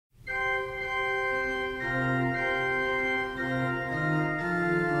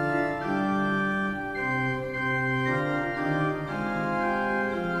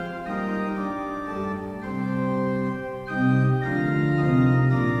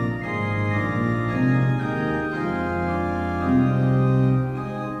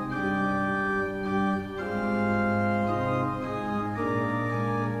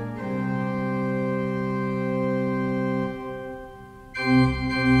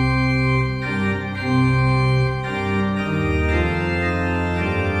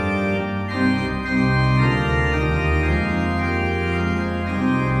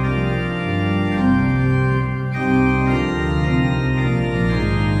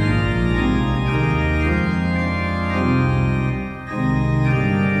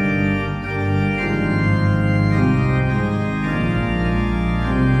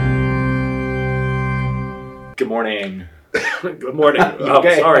morning. Good morning.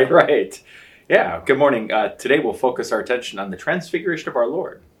 Okay, Sorry. Right. Yeah, good morning. Today we'll focus our attention on the transfiguration of our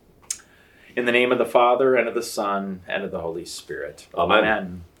Lord. In the name of the Father, and of the Son, and of the Holy Spirit.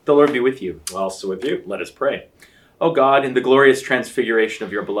 Amen. The Lord be with you. Also with you. Let us pray. O God, in the glorious transfiguration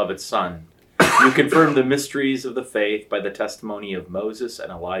of your beloved Son, you confirmed the mysteries of the faith by the testimony of Moses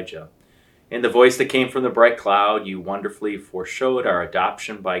and Elijah. In the voice that came from the bright cloud, you wonderfully foreshowed our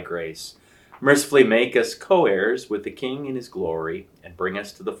adoption by grace. Mercifully make us co-heirs with the King in his glory, and bring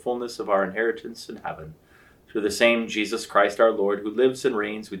us to the fullness of our inheritance in heaven. Through the same Jesus Christ our Lord, who lives and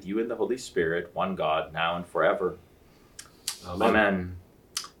reigns with you in the Holy Spirit, one God, now and forever. Amen.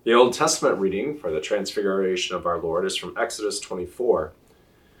 The Old Testament reading for the transfiguration of our Lord is from Exodus 24.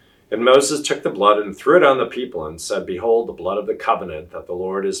 And Moses took the blood and threw it on the people and said, Behold, the blood of the covenant that the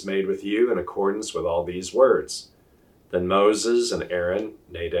Lord has made with you in accordance with all these words. Then Moses and Aaron,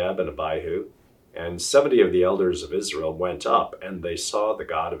 Nadab and Abihu, and 70 of the elders of Israel went up, and they saw the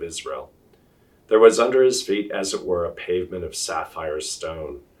God of Israel. There was under his feet, as it were, a pavement of sapphire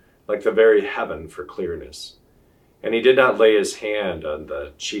stone, like the very heaven for clearness. And he did not lay his hand on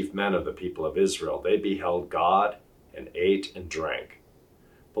the chief men of the people of Israel. They beheld God and ate and drank.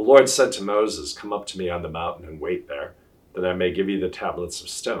 The Lord said to Moses, Come up to me on the mountain and wait there, that I may give you the tablets of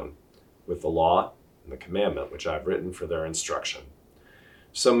stone, with the law and the commandment which I have written for their instruction.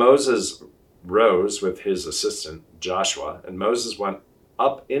 So Moses rose with his assistant Joshua, and Moses went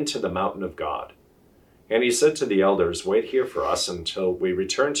up into the mountain of God. And he said to the elders, Wait here for us until we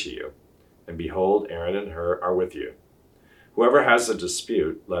return to you. And behold, Aaron and Hur are with you. Whoever has a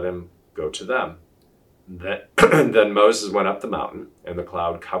dispute, let him go to them. Then Moses went up the mountain, and the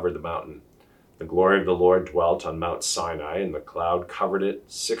cloud covered the mountain. The glory of the Lord dwelt on Mount Sinai, and the cloud covered it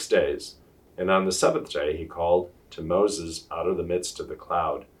 6 days. And on the seventh day he called to Moses out of the midst of the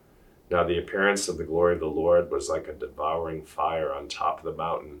cloud. Now the appearance of the glory of the Lord was like a devouring fire on top of the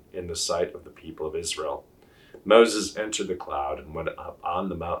mountain in the sight of the people of Israel. Moses entered the cloud and went up on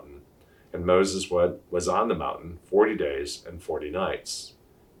the mountain. And Moses was on the mountain 40 days and 40 nights.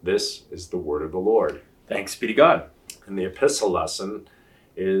 This is the word of the Lord. Thanks be to God. And the epistle lesson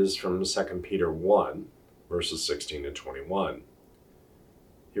is from 2 Peter 1, verses 16 and 21.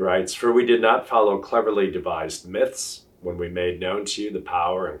 He writes, For we did not follow cleverly devised myths when we made known to you the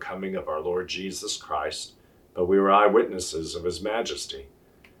power and coming of our Lord Jesus Christ, but we were eyewitnesses of his majesty.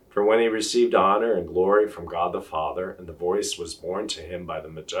 For when he received honor and glory from God the Father, and the voice was borne to him by the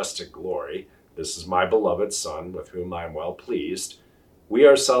majestic glory, This is my beloved Son, with whom I am well pleased, we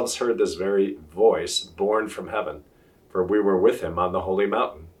ourselves heard this very voice borne from heaven, for we were with him on the holy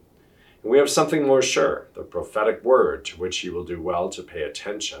mountain. And we have something more sure, the prophetic word, to which you will do well to pay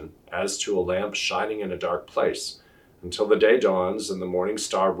attention, as to a lamp shining in a dark place, until the day dawns and the morning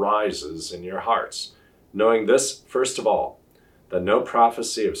star rises in your hearts, knowing this, first of all, that no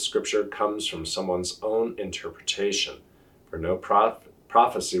prophecy of Scripture comes from someone's own interpretation, for no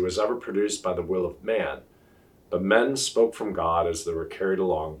prophecy was ever produced by the will of man, but men spoke from God as they were carried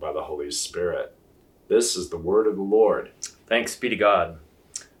along by the Holy Spirit. This is the word of the Lord. Thanks be to God.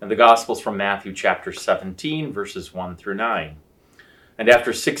 And the Gospel's from Matthew chapter 17, verses 1 through 9. And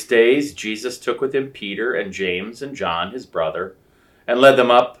after 6 days, Jesus took with him Peter and James and John, his brother, and led them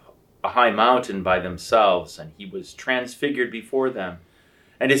up a high mountain by themselves, and he was transfigured before them.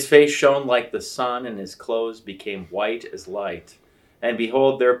 And his face shone like the sun, and his clothes became white as light. And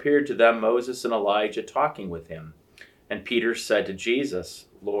behold, there appeared to them Moses and Elijah talking with him. And Peter said to Jesus,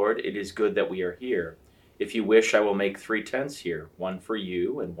 Lord, it is good that we are here. If you wish, I will make 3 tents here, one for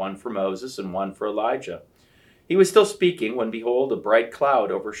you, and one for Moses, and one for Elijah. He was still speaking when, behold, a bright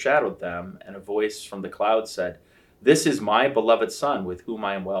cloud overshadowed them, and a voice from the cloud said, This is my beloved Son, with whom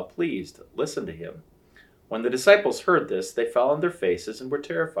I am well pleased. Listen to him. When the disciples heard this, they fell on their faces and were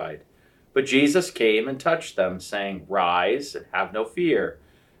terrified. But Jesus came and touched them, saying, Rise, and have no fear.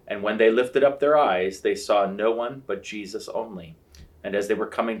 And when they lifted up their eyes, they saw no one but Jesus only. And as they were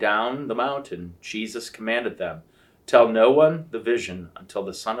coming down the mountain, Jesus commanded them, Tell no one the vision until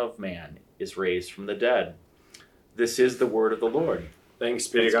the Son of Man is raised from the dead. This is the word of the Lord. Thanks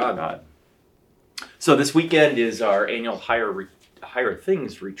be to God. So this weekend is our annual Higher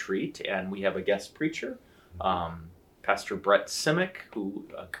Things retreat, and we have a guest preacher, Pastor Brett Simic, who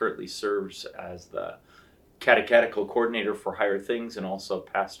currently serves as the catechetical coordinator for Higher Things and also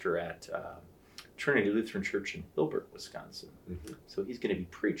pastor at Trinity Lutheran Church in Hilbert, Wisconsin. Mm-hmm. So he's going to be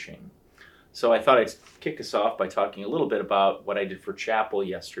preaching. So I thought I'd kick us off by talking a little bit about what I did for chapel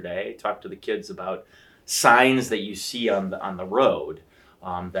yesterday. I talked to the kids about signs that you see on the road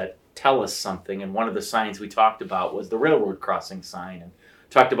that tell us something. And one of the signs we talked about was the railroad crossing sign. And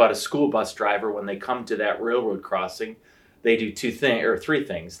talked about a school bus driver. When they come to that railroad crossing, they do three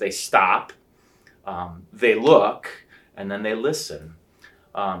things. They stop, they look, and then they listen.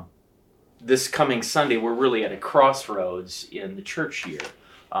 This coming Sunday, we're really at a crossroads in the church year.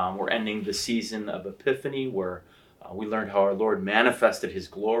 We're ending the season of Epiphany, where we learned how our Lord manifested his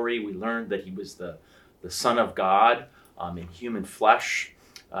glory. We learned that he was the Son of God in human flesh.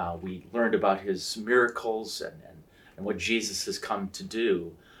 We learned about his miracles and what Jesus has come to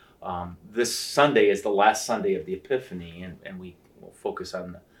do. This Sunday is the last Sunday of the Epiphany, and we will focus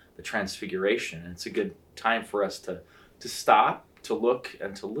on the Transfiguration. And it's a good time for us to stop, to look,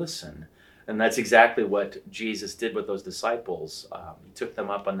 and to listen. And that's exactly what Jesus did with those disciples. He took them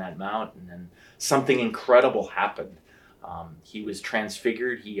up on that mountain, and something incredible happened. He was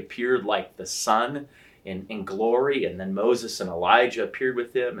transfigured. He appeared like the sun in glory, and then Moses and Elijah appeared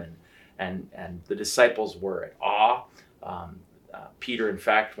with him, and the disciples were at awe. Peter, in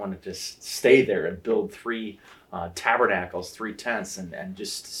fact, wanted to stay there and build 3 tabernacles, 3 tents, and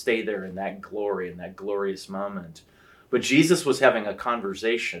just stay there in that glory, in that glorious moment. But Jesus was having a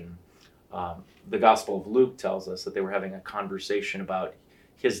conversation. The Gospel of Luke tells us that they were having a conversation about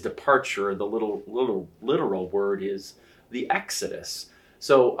his departure. The little literal word is the Exodus.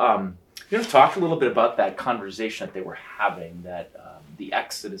 So, talk a little bit about that conversation that they were having, that the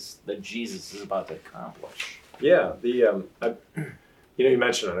Exodus that Jesus is about to accomplish. Yeah, you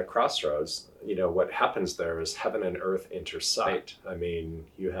mentioned on a crossroads, what happens there is heaven and earth intersect. Right. I mean,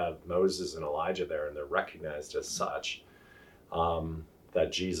 you have Moses and Elijah there, and they're recognized as such.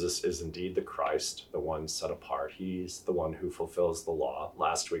 That Jesus is indeed the Christ, the one set apart. He's the one who fulfills the law.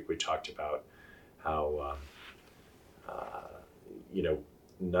 Last week we talked about how,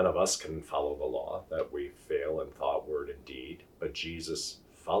 none of us can follow the law, that we fail in thought, word, and deed. But Jesus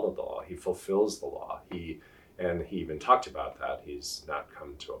followed the law. He fulfills the law. And he even talked about that. He's not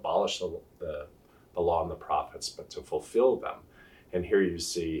come to abolish the law and the prophets, but to fulfill them. And here you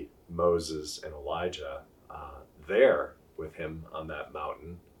see Moses and Elijah there with him on that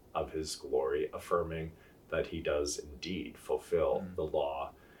mountain of his glory, affirming that he does indeed fulfill the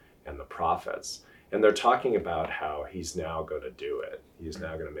law and the prophets. And they're talking about how he's now going to do it. He's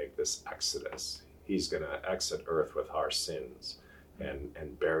now going to make this exodus. He's going to exit earth with our sins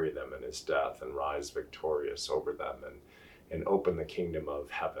and bury them in his death and rise victorious over them and open the kingdom of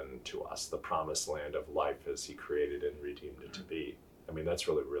heaven to us, the promised land of life as he created and redeemed it to be. I mean, that's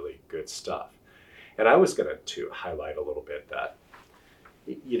really, really good stuff. And I was going to highlight a little bit that,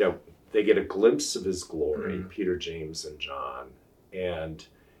 they get a glimpse of his glory, Peter, James, and John. And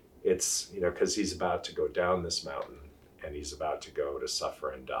it's, because he's about to go down this mountain and he's about to go to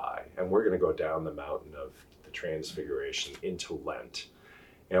suffer and die. And we're going to go down the mountain of the Transfiguration into Lent.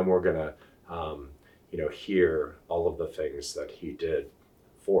 And we're going to, hear all of the things that he did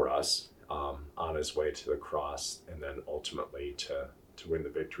for us on his way to the cross, and then ultimately to win the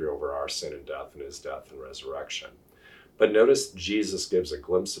victory over our sin and death in his death and resurrection. But notice Jesus gives a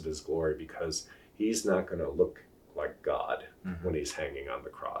glimpse of his glory because he's not going to look like God when he's hanging on the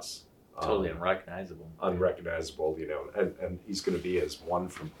cross. Totally unrecognizable. Unrecognizable, and he's going to be as one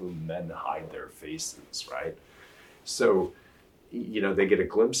from whom men hide their faces, right? So, they get a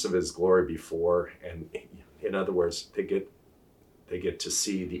glimpse of his glory before, and in other words, they get to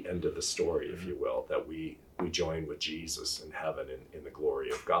see the end of the story, if you will, that we join with Jesus in heaven in the glory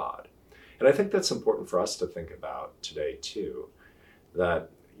of God. And I think that's important for us to think about today too, that,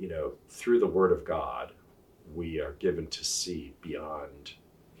 through the Word of God, we are given to see beyond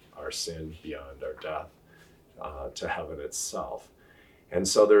our sin, beyond our death, to heaven itself. And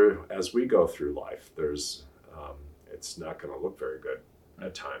so as we go through life, it's not going to look very good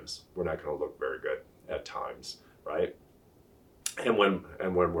at times. We're not going to look very good at times, right? And when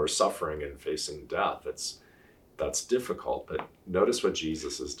we're suffering and facing death, that's difficult. But notice what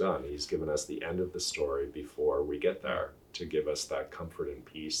Jesus has done. He's given us the end of the story before we get there, to give us that comfort and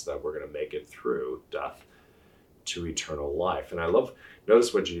peace that we're going to make it through death to eternal life. And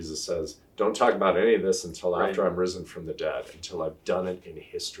notice what Jesus says: don't talk about any of this until after I'm risen from the dead, until I've done it in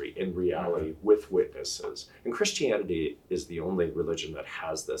history, in reality, with witnesses. And Christianity is the only religion that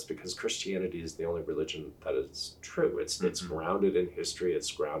has this, because Christianity is the only religion that is true. It's grounded in history.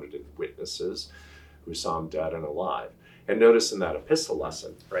 It's grounded in witnesses who saw him dead and alive. And notice in that epistle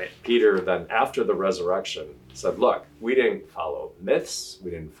lesson, Peter then, after the resurrection, said, look, we didn't follow myths.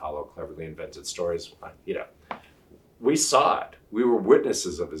 We didn't follow cleverly invented stories. We saw it. We were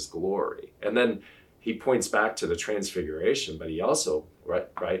witnesses of his glory. And then he points back to the Transfiguration, but he also,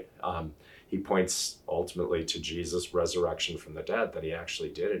 he points ultimately to Jesus' resurrection from the dead, that he actually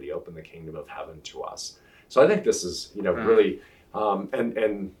did it. He opened the kingdom of heaven to us. So I think this is, really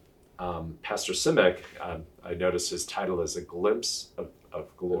Pastor Simic, I noticed his title is A Glimpse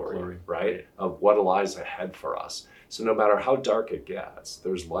of Glory, right? Of what lies ahead for us. So no matter how dark it gets,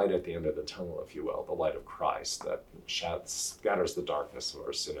 there's light at the end of the tunnel, if you will, the light of Christ that scatters the darkness of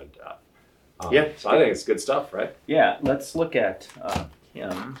our sin and death. So I think it's good stuff, right? Yeah, let's look at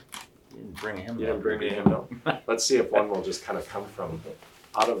him. Bring him. Yeah, bring me him. Let's see if one will just kind of come from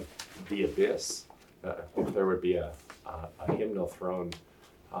out of the abyss. If there would be a hymnal throne.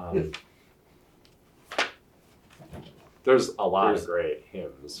 There's a lot of great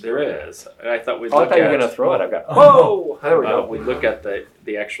hymns. There is. I thought we'd look at... I thought you were going to throw it. I've got... Whoa! There we go. We look at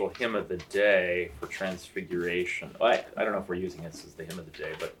the actual hymn of the day for Transfiguration. Well, I don't know if we're using this as the hymn of the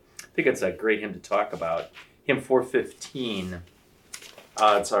day, but I think it's a great hymn to talk about. Hymn 415.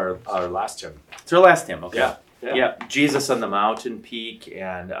 It's our last hymn. It's our last hymn, okay. Yeah. Jesus on the mountain peak.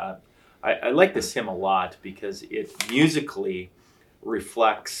 And I like this hymn a lot because it musically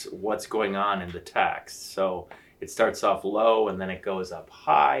reflects what's going on in the text. So it starts off low and then it goes up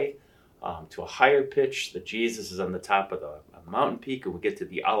high to a higher pitch. That Jesus is on the top of the mountain peak, and we get to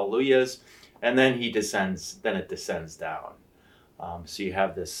the Alleluias, and then it descends down. So you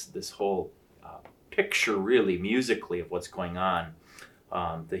have this whole picture, really musically, of what's going on.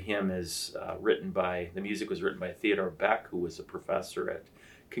 The hymn is the music was written by Theodore Beck, who was a professor at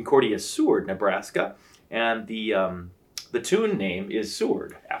Concordia Seward, Nebraska, and the tune name is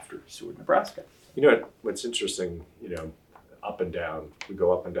Seward, after Seward, Nebraska. You know what's interesting, up and down, we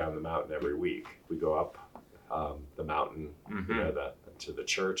go up and down the mountain every week. We go up the mountain, to the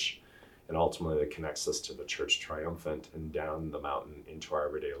church, and ultimately it connects us to the church triumphant, and down the mountain into our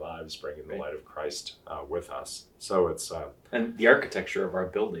everyday lives, bringing the light of Christ with us. So it's... and the architecture of our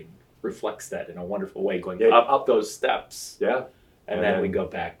building reflects that in a wonderful way, going up those steps. Yeah. And then we go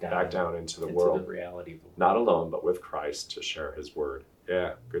back down into the world. The reality of the world. Not alone, but with Christ to share his word.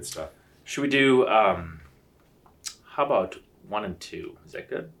 Yeah, good stuff. Should we do, how about 1 and 2? Is that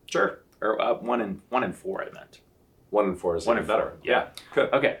good? Sure. Or 1 and 4, I meant. 1 and 4 is 1 and better. 4. Yeah.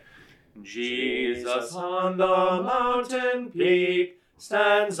 Good. Okay. Jesus on the mountain peak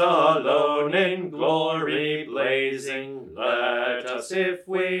stands alone in glory blazing. Let us, if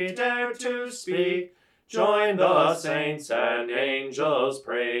we dare to speak, join the saints and angels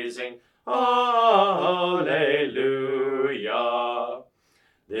praising. Alleluia.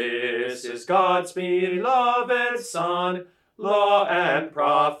 This is God's beloved Son. Law and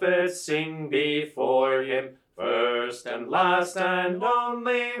prophets sing before him. First and last and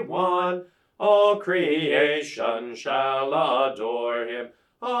only one. All creation shall adore him.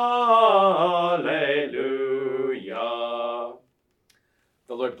 Alleluia.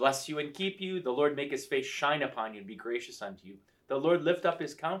 The Lord bless you and keep you. The Lord make his face shine upon you and be gracious unto you. The Lord lift up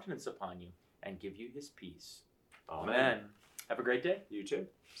his countenance upon you and give you his peace. Amen. Have a great day. You too.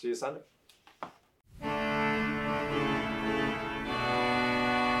 See you Sunday.